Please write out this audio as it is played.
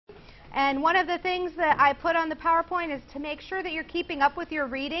And one of the things that I put on the PowerPoint is to make sure that you're keeping up with your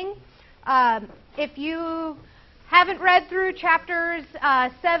reading. If you haven't read through chapters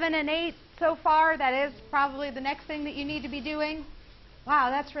 7 and 8 so far, that is probably the next thing that you need to be doing. Wow,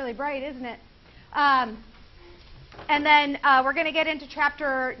 that's really bright, isn't it? And then we're going to get into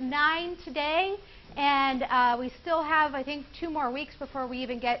chapter 9 today, and we still have, I think, 2 more weeks before we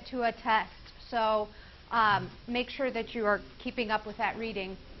even get to a test. So make sure that you are keeping up with that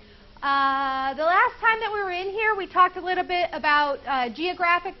reading. The last time that we were in here, we talked a little bit about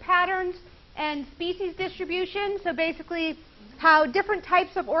geographic patterns and species distribution. So basically how different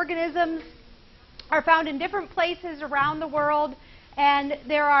types of organisms are found in different places around the world. And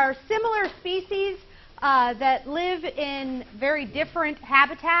there are similar species that live in very different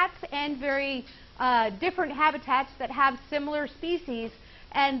habitats and very different habitats that have similar species.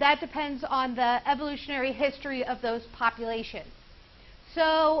 And that depends on the evolutionary history of those populations.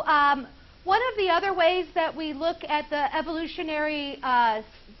 So one of the other ways that we look at the evolutionary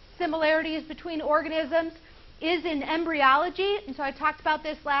similarities between organisms is in embryology. And so I talked about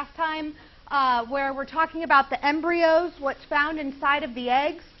this last time where we're talking about the embryos, what's found inside of the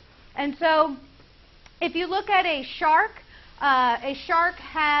eggs. And so if you look at a shark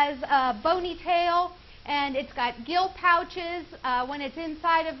has a bony tail and it's got gill pouches when it's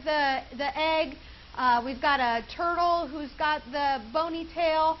inside of the egg. We've got a turtle who's got the bony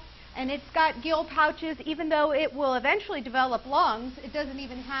tail, and it's got gill pouches. Even though it will eventually develop lungs, it doesn't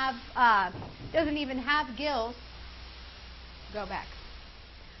even have gills. Go back.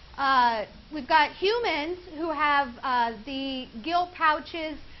 We've got humans who have the gill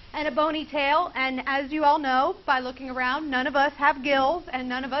pouches and a bony tail, and as you all know by looking around, none of us have gills and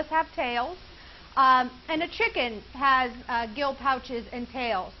none of us have tails. And a chicken has gill pouches and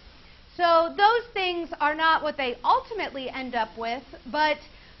tails. So those things are not what they ultimately end up with, but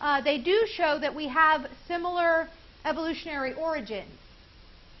they do show that we have similar evolutionary origins.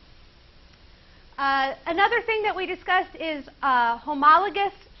 Another thing that we discussed is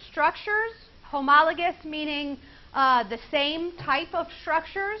homologous structures. Homologous meaning the same type of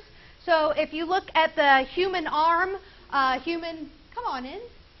structures. So if you look at the human arm, come on in.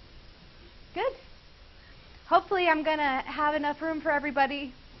 Good. Hopefully I'm going to have enough room for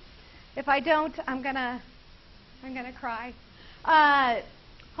everybody. If I don't, I'm gonna cry.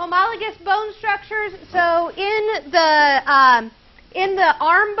 Homologous bone structures. So in the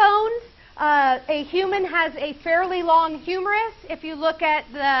arm bones, a human has a fairly long humerus. If you look at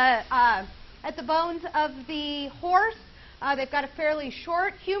the bones of the horse, they've got a fairly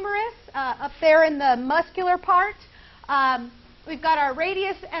short humerus up there in the muscular part. We've got our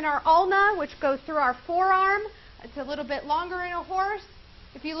radius and our ulna, which goes through our forearm. It's a little bit longer in a horse.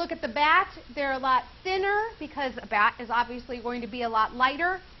 If you look at the bat, they're a lot thinner because a bat is obviously going to be a lot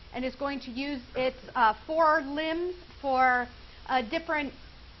lighter and is going to use its forelimbs for a different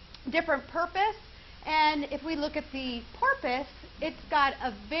purpose. And if we look at the porpoise, it's got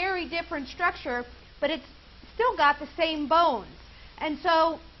a very different structure, but it's still got the same bones. And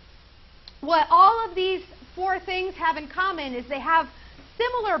so what all of these 4 things have in common is they have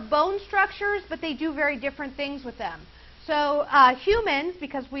similar bone structures, but they do very different things with them. So humans,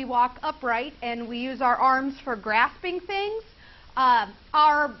 because we walk upright and we use our arms for grasping things,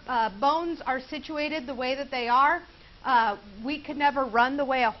 our bones are situated the way that they are. We could never run the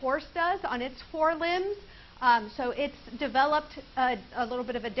way a horse does on its forelimbs, so it's developed a little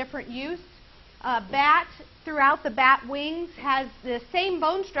bit of a different use. Bat, throughout the bat wings, has the same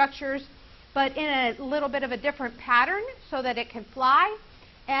bone structures, but in a little bit of a different pattern so that it can fly.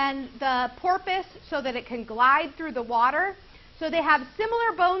 And the porpoise so that it can glide through the water. So they have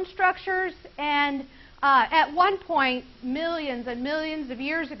similar bone structures, and at one point, millions and millions of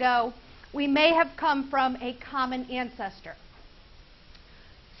years ago, we may have come from a common ancestor.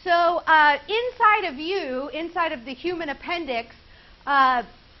 So inside of you, inside of the human appendix,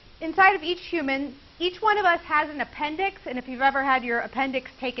 inside of each human, each one of us has an appendix, and if you've ever had your appendix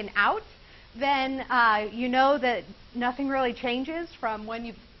taken out, then you know that nothing really changes from when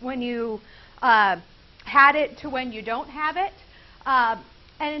you had it to when you don't have it.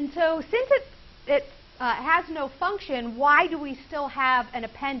 And so since it has no function, why do we still have an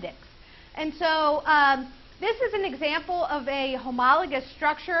appendix? And so this is an example of a homologous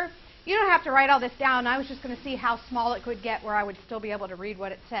structure. You don't have to write all this down. I was just going to see how small it could get where I would still be able to read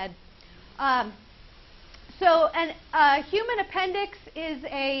what it said. So a human appendix is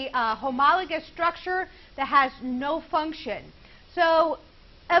a homologous structure that has no function. So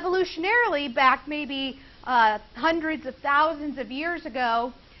evolutionarily, back maybe hundreds of thousands of years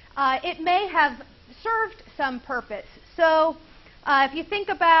ago, it may have served some purpose. So If you think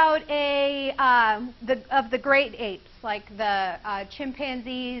about the great apes, like the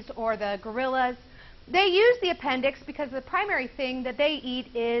chimpanzees or the gorillas, they use the appendix because the primary thing that they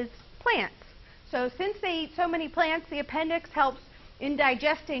eat is plants. So since they eat so many plants, the appendix helps in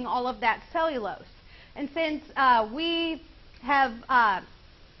digesting all of that cellulose. And since we have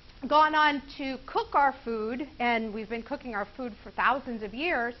gone on to cook our food, and we've been cooking our food for thousands of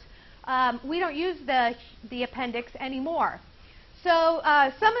years, we don't use the appendix anymore. So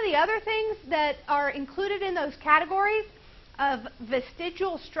some of the other things that are included in those categories of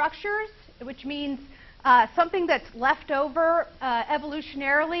vestigial structures, which means something that's left over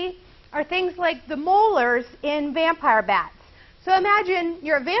evolutionarily, are things like the molars in vampire bats. So imagine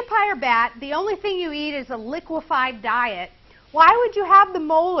you're a vampire bat, the only thing you eat is a liquefied diet. Why would you have the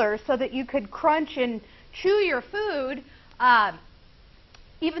molars so that you could crunch and chew your food,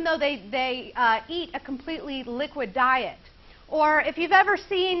 even though they eat a completely liquid diet? Or if you've ever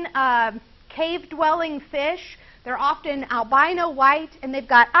seen cave-dwelling fish, they're often albino white, and they've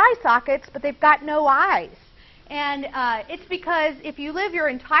got eye sockets, but they've got no eyes. And it's because if you live your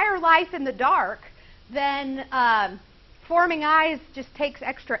entire life in the dark, then forming eyes just takes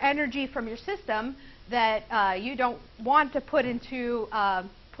extra energy from your system that you don't want to put into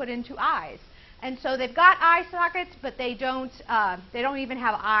eyes. And so they've got eye sockets, but they don't even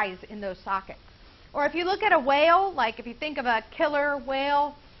have eyes in those sockets. Or if you look at a whale, like if you think of a killer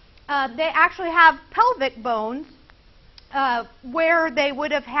whale, they actually have pelvic bones where they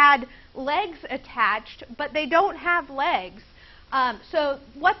would have had legs attached, but they don't have legs. So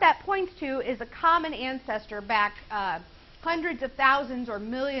what that points to is a common ancestor back hundreds of thousands or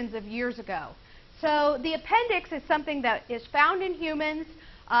millions of years ago. So the appendix is something that is found in humans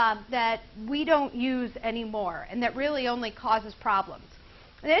that we don't use anymore, and that really only causes problems.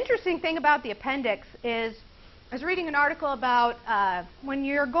 The interesting thing about the appendix is, I was reading an article about when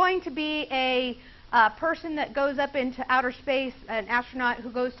you're going to be a person that goes up into outer space, an astronaut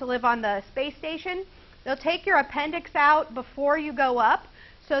who goes to live on the space station, they'll take your appendix out before you go up,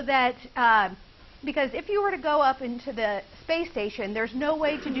 so that, because if you were to go up into the space station, there's no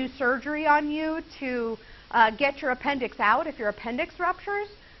way to do surgery on you to get your appendix out if your appendix ruptures.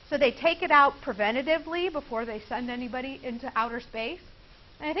 So they take it out preventatively before they send anybody into outer space.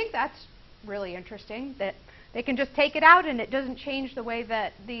 And I think that's really interesting, that they can just take it out and it doesn't change the way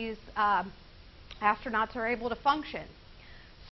that these astronauts are able to function.